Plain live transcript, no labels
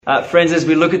Friends, as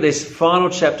we look at this final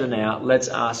chapter now, let's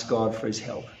ask God for his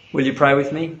help. Will you pray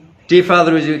with me? Dear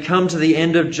Father, as we come to the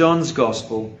end of John's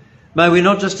Gospel, may we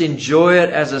not just enjoy it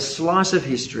as a slice of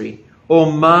history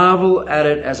or marvel at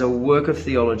it as a work of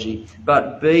theology,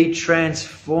 but be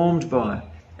transformed by it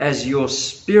as your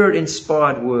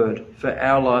Spirit-inspired word for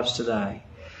our lives today,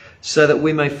 so that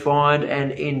we may find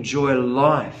and enjoy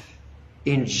life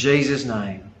in Jesus'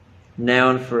 name, now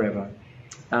and forever.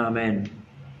 Amen.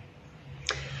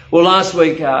 Well, last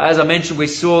week, as I mentioned, we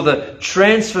saw the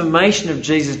transformation of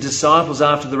Jesus' disciples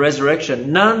after the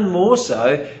resurrection, none more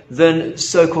so than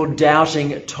so-called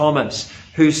doubting Thomas,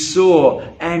 who saw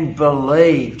and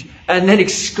believed and then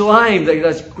exclaimed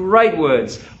those great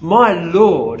words, "My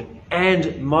Lord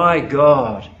and my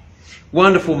God."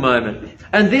 Wonderful moment.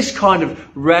 And this kind of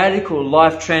radical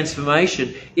life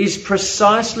transformation is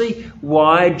precisely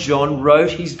why John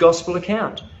wrote his gospel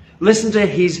account. Listen to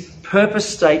his purpose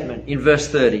statement in verse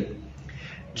 30.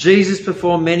 Jesus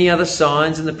performed many other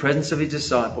signs in the presence of his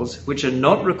disciples, which are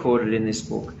not recorded in this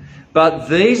book. But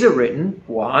these are written,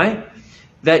 why?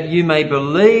 That you may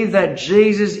believe that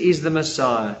Jesus is the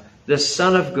Messiah, the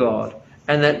Son of God,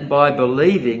 and that by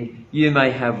believing you may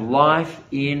have life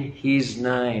in his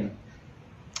name.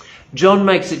 John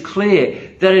makes it clear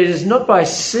that it is not by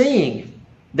seeing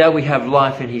that we have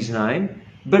life in his name,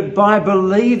 but by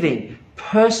believing.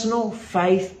 Personal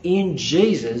faith in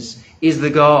Jesus is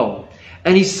the goal.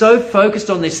 And he's so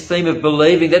focused on this theme of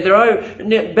believing that there are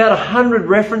about 100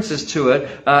 references to it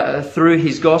through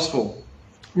his gospel.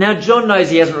 Now, John knows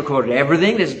he hasn't recorded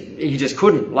everything. He just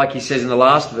couldn't, like he says in the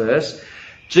last verse.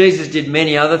 Jesus did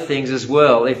many other things as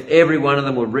well. If every one of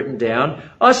them were written down,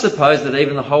 I suppose that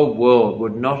even the whole world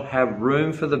would not have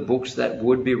room for the books that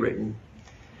would be written.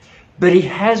 But he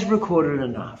has recorded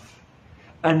enough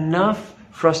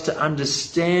for us to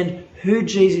understand who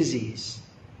Jesus is,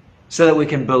 so that we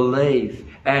can believe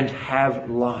and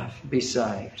have life, be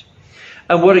saved.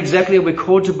 And what exactly are we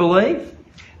called to believe?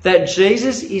 That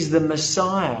Jesus is the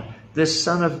Messiah, the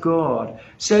Son of God.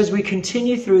 So as we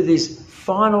continue through this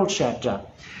final chapter,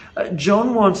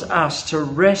 John wants us to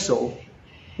wrestle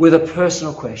with a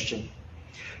personal question.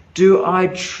 Do I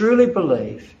truly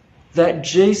believe that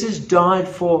Jesus died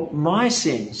for my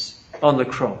sins on the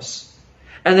cross,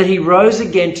 and that he rose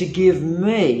again to give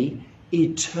me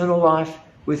eternal life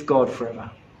with God forever?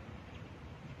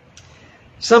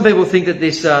 Some people think that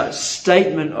this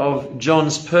statement of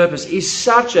John's purpose is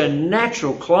such a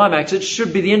natural climax, it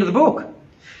should be the end of the book.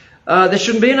 There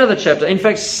shouldn't be another chapter. In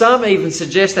fact, some even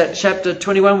suggest that chapter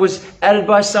 21 was added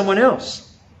by someone else.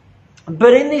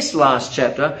 But in this last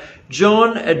chapter,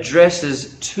 John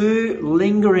addresses two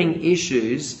lingering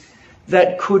issues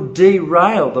that could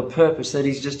derail the purpose that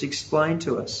he's just explained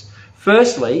to us.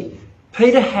 Firstly,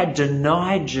 Peter had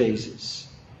denied Jesus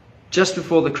just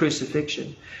before the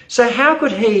crucifixion. So how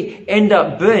could he end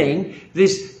up being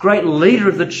this great leader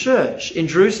of the church in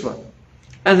Jerusalem?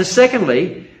 And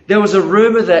secondly, there was a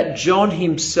rumour that John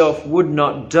himself would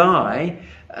not die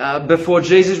before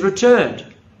Jesus returned.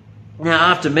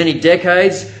 Now, after many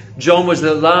decades, John was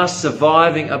the last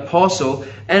surviving apostle,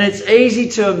 and it's easy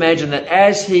to imagine that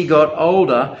as he got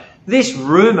older, this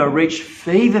rumour reached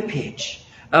fever pitch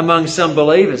among some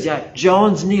believers. Yeah,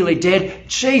 John's nearly dead.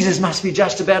 Jesus must be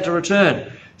just about to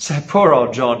return. So poor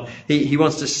old John, he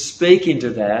wants to speak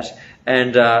into that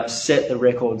and set the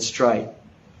record straight.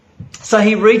 So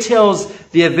he retells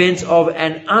the events of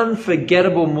an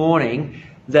unforgettable morning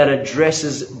that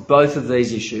addresses both of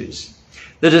these issues.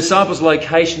 The disciples'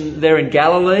 location, they're in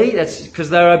Galilee. That's because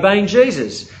they're obeying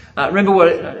Jesus. Remember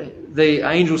what the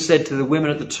angel said to the women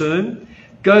at the tomb?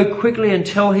 Go quickly and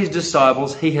tell his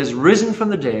disciples he has risen from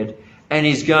the dead and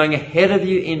is going ahead of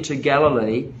you into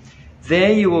Galilee.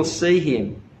 There you will see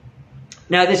him.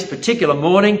 Now, this particular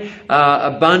morning,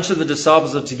 a bunch of the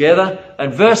disciples are together.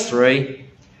 And verse 3,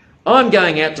 I'm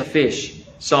going out to fish,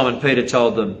 Simon Peter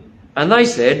told them. And they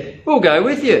said, we'll go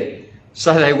with you.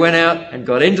 So they went out and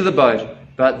got into the boat.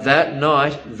 But that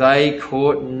night they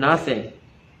caught nothing.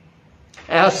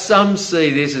 Now, some see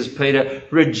this as Peter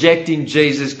rejecting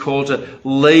Jesus' call to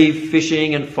leave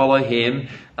fishing and follow him.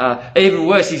 Even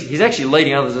worse, he's actually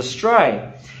leading others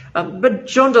astray. But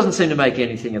John doesn't seem to make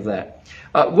anything of that.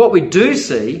 What we do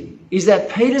see is that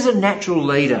Peter's a natural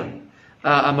leader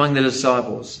among the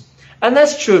disciples. And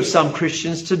that's true of some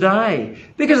Christians today.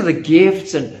 Because of the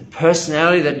gifts and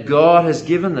personality that God has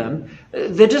given them,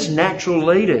 they're just natural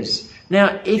leaders.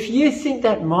 Now, if you think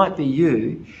that might be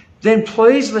you, then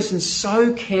please listen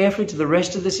so carefully to the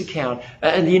rest of this account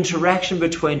and the interaction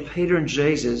between Peter and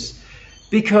Jesus,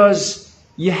 because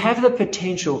you have the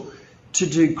potential to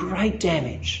do great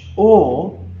damage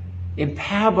or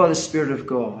empowered by the Spirit of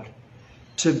God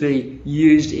to be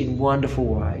used in wonderful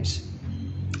ways.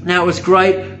 Now, it was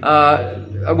great.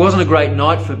 It wasn't a great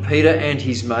night for Peter and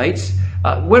his mates.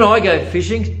 When I go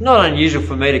fishing, not unusual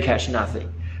for me to catch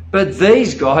nothing. But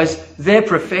these guys, they're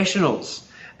professionals.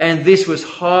 And this was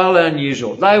highly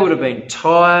unusual. They would have been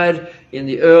tired in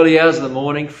the early hours of the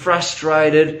morning,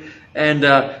 frustrated, and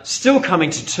still coming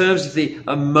to terms with the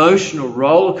emotional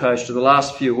roller coaster of the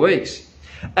last few weeks.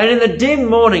 And in the dim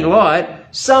morning light,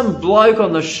 some bloke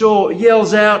on the shore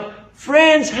yells out,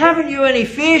 "Friends, haven't you any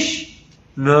fish?"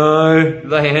 "No,"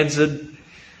 they answered.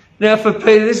 Now for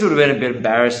Peter, this would have been a bit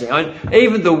embarrassing.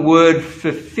 Even the word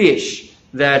for fish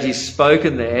that is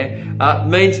spoken there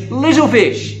means little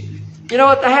fish. You know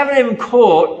what? They haven't even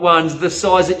caught ones the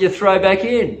size that you throw back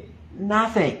in.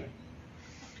 Nothing.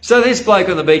 So this bloke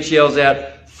on the beach yells out,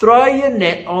 "Throw your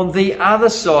net on the other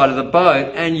side of the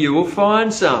boat and you will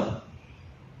find some."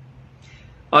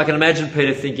 I can imagine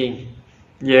Peter thinking,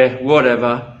 yeah,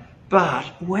 whatever. But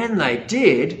when they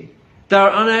did, they were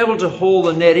unable to haul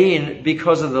the net in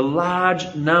because of the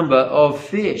large number of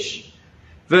fish.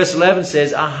 Verse 11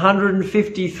 says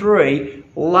 153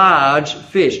 large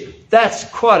fish. That's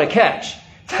quite a catch.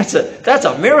 That's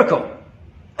a miracle.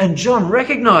 And John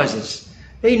recognises.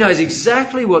 He knows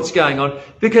exactly what's going on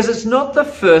because it's not the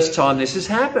first time this has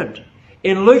happened.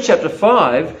 In Luke chapter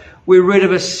 5, we read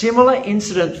of a similar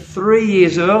incident 3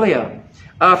 years earlier.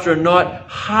 After a night,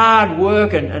 hard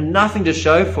work and nothing to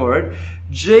show for it,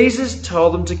 Jesus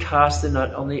told them to cast the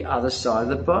net on the other side of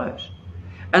the boat.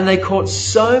 And they caught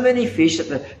so many fish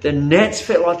that the nets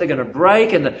felt like they're going to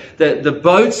break and the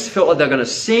boats felt like they're going to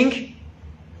sink.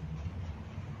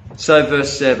 So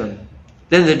verse 7,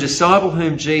 then the disciple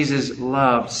whom Jesus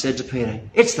loved said to Peter,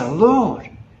 "It's the Lord."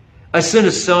 As soon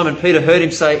as Simon Peter heard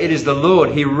him say, "It is the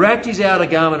Lord," he wrapped his outer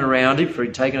garment around him, for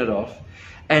he'd taken it off,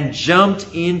 and jumped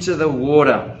into the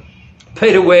water.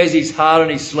 Peter wears his heart on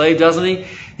his sleeve, doesn't he?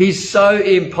 He's so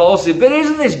impulsive. But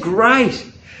isn't this great?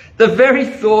 The very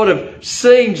thought of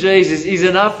seeing Jesus is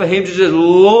enough for him to just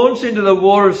launch into the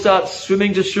water and start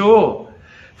swimming to shore.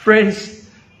 Friends,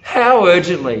 how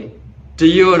urgently do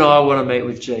you and I want to meet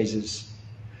with Jesus?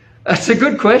 That's a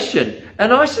good question.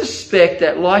 And I suspect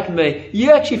that, like me,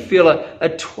 you actually feel a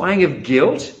twang of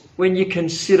guilt when you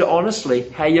consider honestly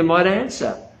how you might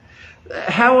answer.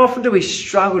 How often do we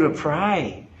struggle to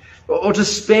pray or to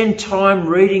spend time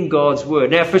reading God's Word?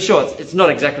 Now, for sure, it's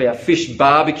not exactly a fish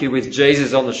barbecue with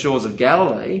Jesus on the shores of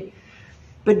Galilee,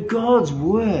 but God's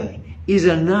Word is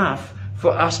enough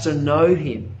for us to know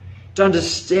Him, to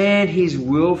understand His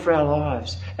will for our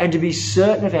lives, and to be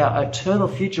certain of our eternal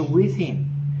future with Him.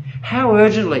 How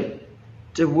urgently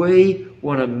do we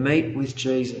want to meet with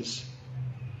Jesus?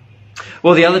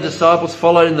 Well, the other disciples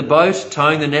followed in the boat,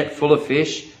 towing the net full of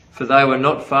fish, for they were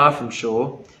not far from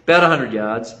shore, about 100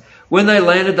 yards. When they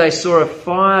landed, they saw a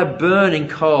fire burning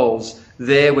coals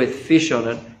there with fish on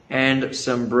it and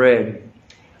some bread.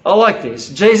 I like this.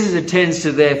 Jesus attends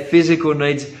to their physical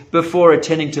needs before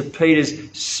attending to Peter's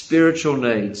spiritual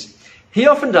needs. He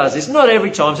often does this, not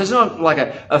every time, so it's not like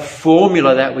a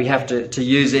formula that we have to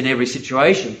use in every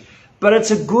situation. But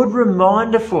it's a good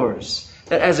reminder for us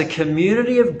that as a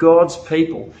community of God's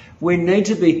people, we need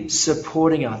to be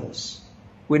supporting others.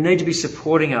 We need to be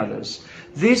supporting others.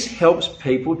 This helps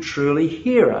people truly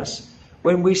hear us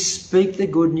when we speak the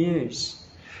good news.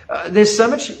 There's so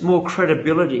much more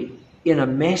credibility in a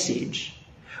message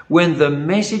when the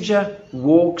messenger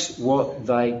walks what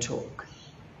they talk.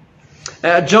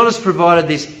 John has provided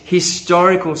this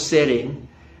historical setting,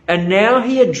 and now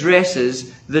he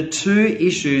addresses the two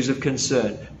issues of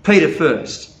concern. Peter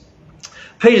first.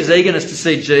 Peter's eagerness to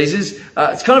see Jesus,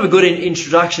 it's kind of a good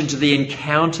introduction to the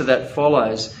encounter that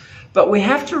follows. But we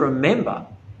have to remember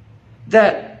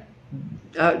that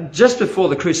just before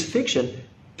the crucifixion,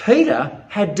 Peter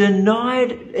had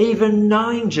denied even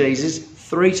knowing Jesus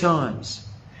 3 times.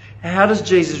 How does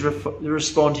Jesus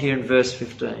respond here in verse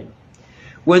 15?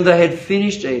 When they had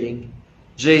finished eating,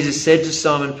 Jesus said to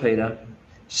Simon Peter,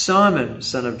 "Simon,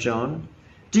 son of John,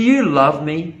 do you love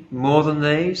me more than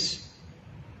these?"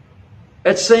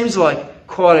 It seems like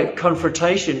quite a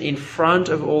confrontation in front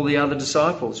of all the other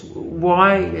disciples.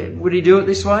 Why would he do it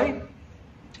this way?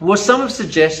 Well, some have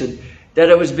suggested that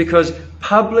it was because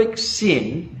public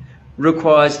sin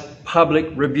requires public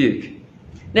rebuke.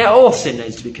 Now, all sin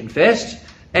needs to be confessed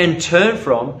and turned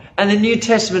from, and the New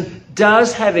Testament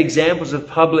does have examples of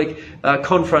public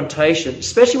confrontation,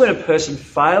 especially when a person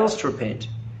fails to repent.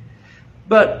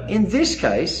 But in this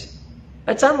case,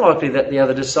 it's unlikely that the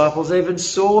other disciples even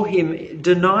saw him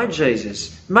deny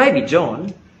Jesus. Maybe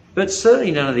John, but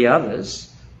certainly none of the others.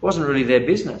 It wasn't really their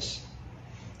business.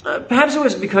 Perhaps it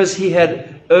was because he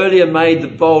had earlier made the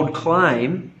bold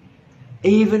claim,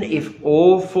 even if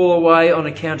all fall away on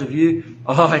account of you,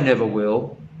 I never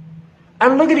will.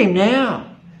 And look at him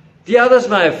now. The others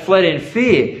may have fled in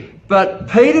fear, but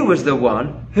Peter was the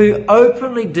one who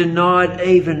openly denied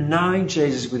even knowing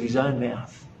Jesus with his own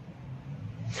mouth.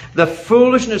 The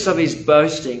foolishness of his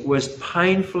boasting was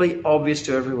painfully obvious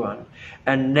to everyone,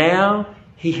 and now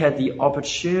he had the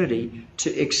opportunity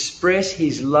to express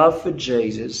his love for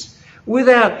Jesus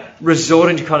without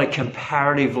resorting to kind of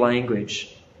comparative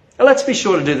language. Now, let's be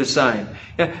sure to do the same.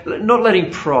 Not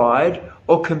letting pride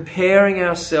or comparing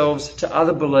ourselves to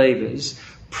other believers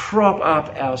prop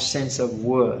up our sense of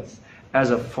worth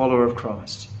as a follower of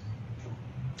Christ.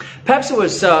 Perhaps it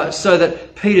was so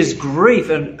that Peter's grief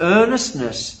and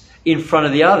earnestness in front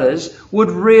of the others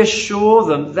would reassure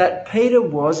them that Peter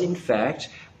was, in fact,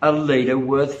 a leader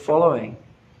worth following.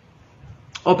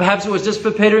 Or perhaps it was just for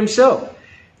Peter himself,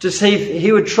 to see if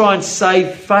he would try and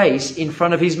save face in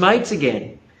front of his mates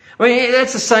again. I mean,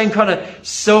 that's the same kind of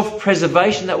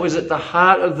self-preservation that was at the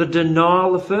heart of the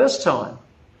denial the first time.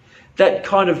 That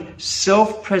kind of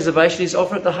self-preservation is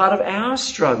often at the heart of our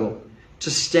struggle to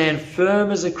stand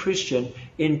firm as a Christian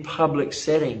in public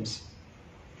settings.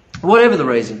 Whatever the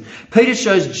reason, Peter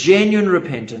shows genuine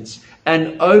repentance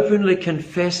and openly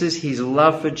confesses his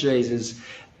love for Jesus.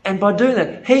 And by doing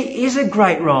that, he is a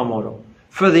great role model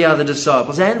for the other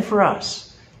disciples and for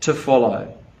us to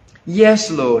follow.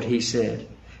 Yes, Lord, he said,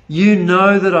 you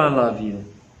know that I love you.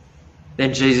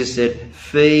 Then Jesus said,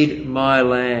 feed my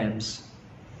lambs.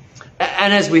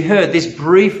 And as we heard, this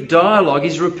brief dialogue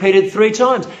is repeated 3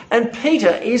 times, and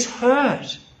Peter is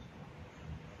hurt.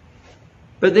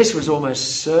 But this was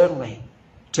almost certainly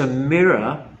to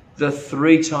mirror the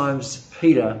 3 times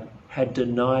Peter had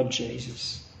denied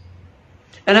Jesus.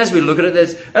 And as we look at it,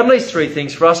 there's at least 3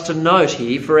 things for us to note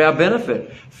here for our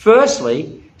benefit.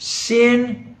 Firstly,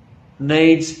 sin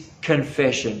needs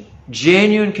confession,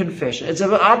 genuine confession. It's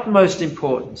of utmost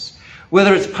importance.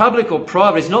 Whether it's public or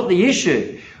private, it's not the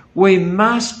issue. We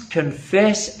must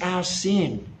confess our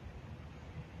sin.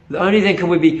 Only then can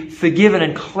we be forgiven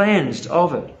and cleansed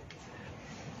of it.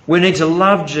 We need to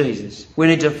love Jesus. We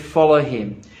need to follow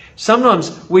him.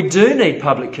 Sometimes we do need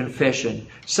public confession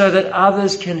so that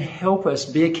others can help us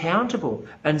be accountable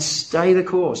and stay the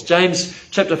course. James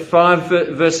chapter 5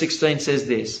 verse 16 says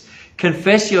this,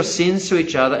 confess your sins to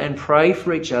each other and pray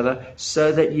for each other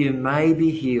so that you may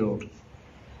be healed.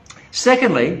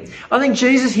 Secondly, I think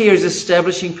Jesus here is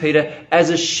establishing Peter as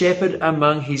a shepherd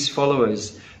among his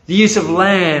followers. The use of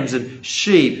lambs and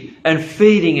sheep and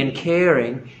feeding and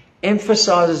caring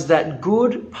emphasises that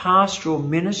good pastoral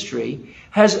ministry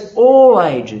has all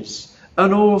ages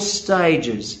and all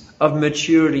stages of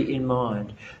maturity in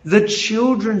mind. The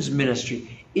children's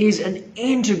ministry is an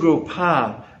integral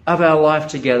part of our life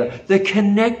together. The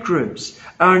connect groups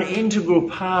are an integral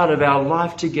part of our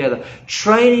life together.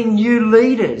 Training new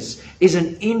leaders is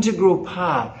an integral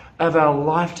part of our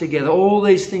life together. All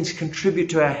these things contribute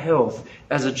to our health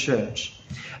as a church.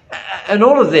 And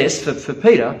all of this for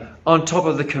Peter on top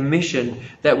of the commission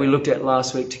that we looked at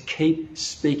last week to keep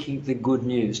speaking the good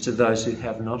news to those who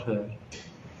have not heard.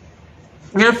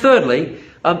 Now thirdly,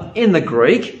 in the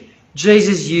Greek,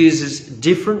 Jesus uses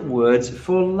different words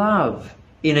for love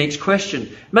in each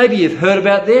question. Maybe you've heard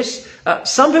about this.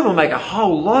 Some people make a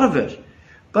whole lot of it,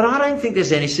 but I don't think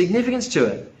there's any significance to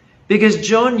it because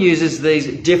John uses these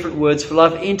different words for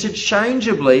love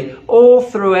interchangeably all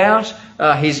throughout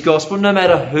his gospel, no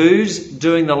matter who's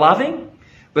doing the loving,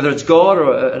 whether it's God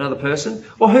or another person,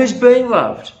 or who's being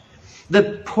loved.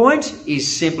 The point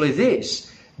is simply this.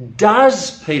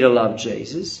 Does Peter love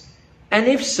Jesus? And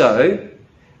if so,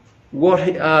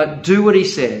 do what he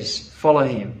says. Follow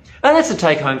him. And that's a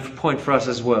take-home point for us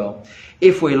as well.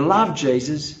 If we love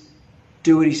Jesus,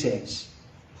 do what he says.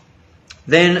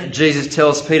 Then Jesus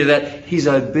tells Peter that his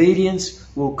obedience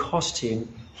will cost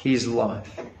him his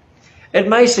life. It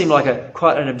may seem like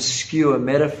quite an obscure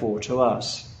metaphor to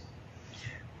us.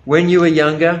 When you were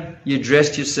younger, you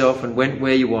dressed yourself and went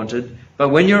where you wanted. But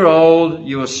when you're old,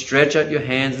 you will stretch out your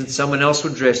hands and someone else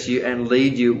will dress you and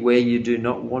lead you where you do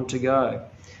not want to go.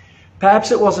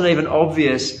 Perhaps it wasn't even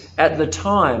obvious at the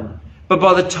time. But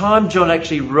by the time John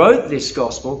actually wrote this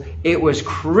gospel, it was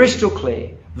crystal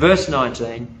clear. Verse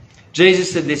 19,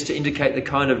 Jesus said this to indicate the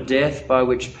kind of death by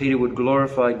which Peter would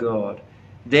glorify God.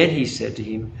 Then he said to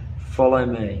him, follow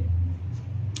me.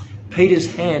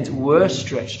 Peter's hands were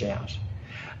stretched out.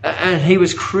 And he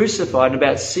was crucified in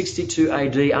about 62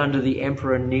 AD under the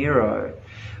Emperor Nero.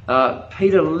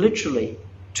 Peter literally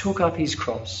took up his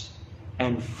cross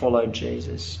and followed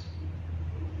Jesus.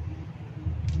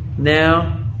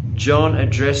 Now, John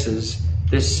addresses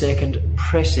the second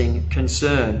pressing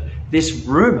concern, this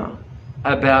rumour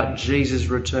about Jesus'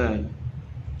 return.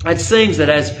 It seems that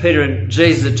as Peter and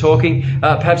Jesus are talking,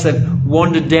 perhaps they've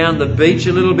wandered down the beach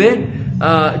a little bit,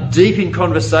 deep in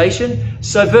conversation.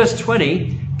 So verse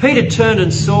 20, Peter turned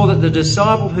and saw that the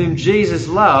disciple whom Jesus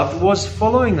loved was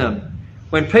following them.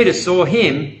 When Peter saw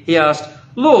him, he asked,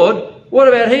 "Lord, what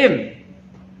about him?"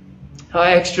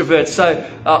 Extroverts so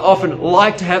often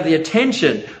like to have the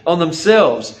attention on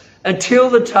themselves until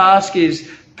the task is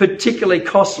particularly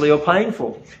costly or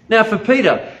painful. Now for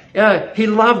Peter, he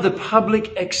loved the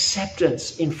public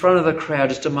acceptance in front of the crowd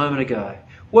just a moment ago.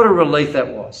 What a relief that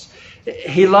was.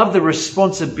 He loved the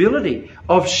responsibility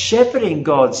of shepherding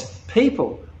God's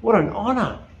people. What an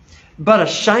honour. But a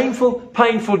shameful,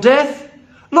 painful death?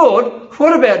 Lord,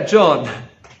 what about John?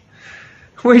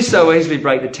 We so easily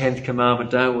break the 10th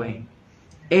commandment, don't we?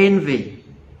 Envy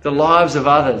the lives of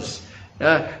others,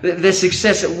 their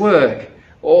success at work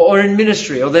or in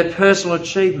ministry or their personal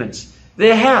achievements,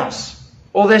 their house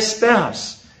or their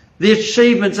spouse, the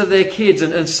achievements of their kids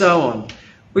and so on.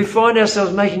 We find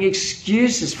ourselves making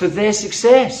excuses for their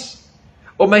success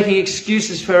or making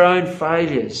excuses for our own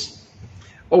failures.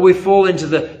 Or we fall into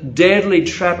the deadly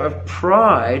trap of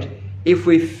pride if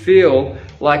we feel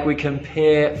like we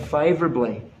compare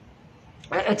favourably.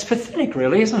 It's pathetic,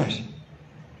 really, isn't it?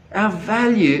 Our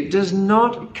value does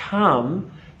not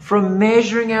come from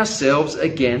measuring ourselves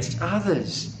against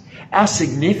others. Our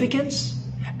significance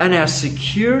and our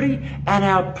security and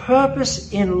our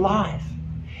purpose in life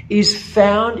is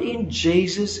found in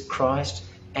Jesus Christ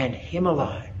and Him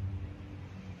alone.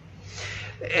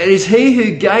 It is He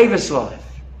who gave us life.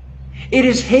 It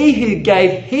is He who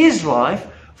gave His life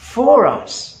for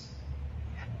us.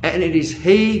 And it is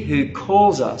He who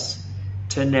calls us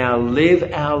to now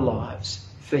live our lives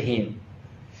for Him.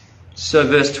 So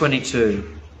verse 22,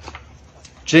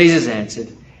 Jesus answered,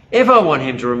 "If I want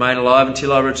him to remain alive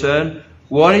until I return,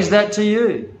 what is that to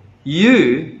you?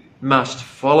 You must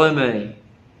follow me."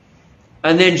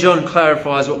 And then John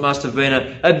clarifies what must have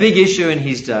been a big issue in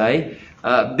his day.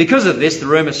 Because of this, the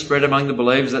rumour spread among the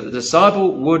believers that the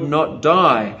disciple would not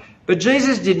die. But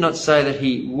Jesus did not say that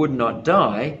he would not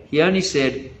die. He only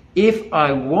said, "If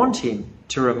I want him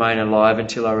to remain alive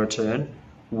until I return,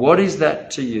 what is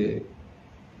that to you?"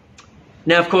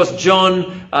 Now, of course,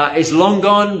 John is long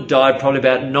gone, died probably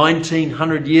about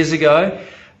 1900 years ago.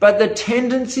 But the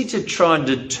tendency to try and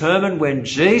determine when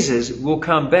Jesus will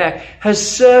come back has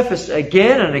surfaced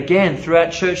again and again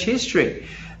throughout church history.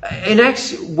 In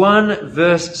Acts 1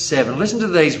 verse 7, listen to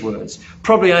these words,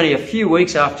 probably only a few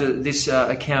weeks after this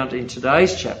account in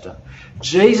today's chapter.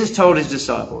 Jesus told his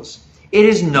disciples, "It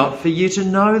is not for you to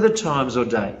know the times or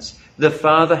dates the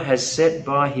Father has set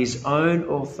by his own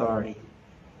authority."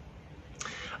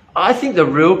 I think the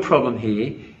real problem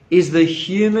here is the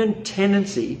human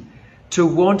tendency to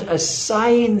want a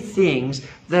say in things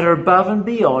that are above and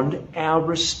beyond our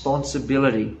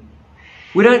responsibility.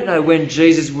 We don't know when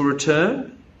Jesus will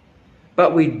return,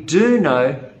 but we do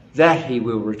know that he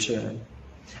will return.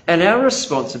 And our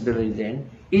responsibility then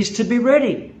is to be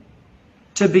ready,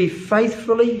 to be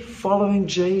faithfully following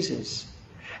Jesus,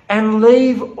 and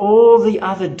leave all the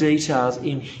other details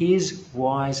in his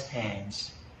wise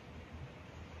hands.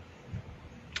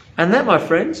 And that, my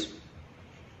friends,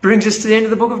 brings us to the end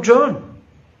of the book of John.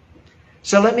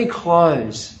 So let me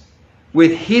close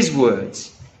with his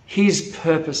words, his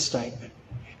purpose statement.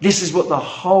 This is what the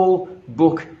whole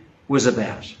book was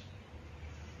about.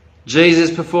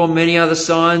 Jesus performed many other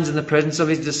signs in the presence of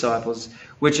his disciples,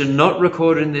 which are not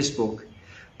recorded in this book.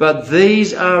 But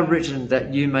these are written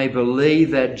that you may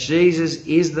believe that Jesus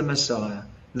is the Messiah,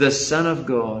 the Son of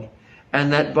God,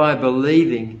 and that by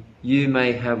believing you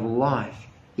may have life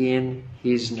in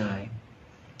his name.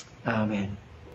 Amen.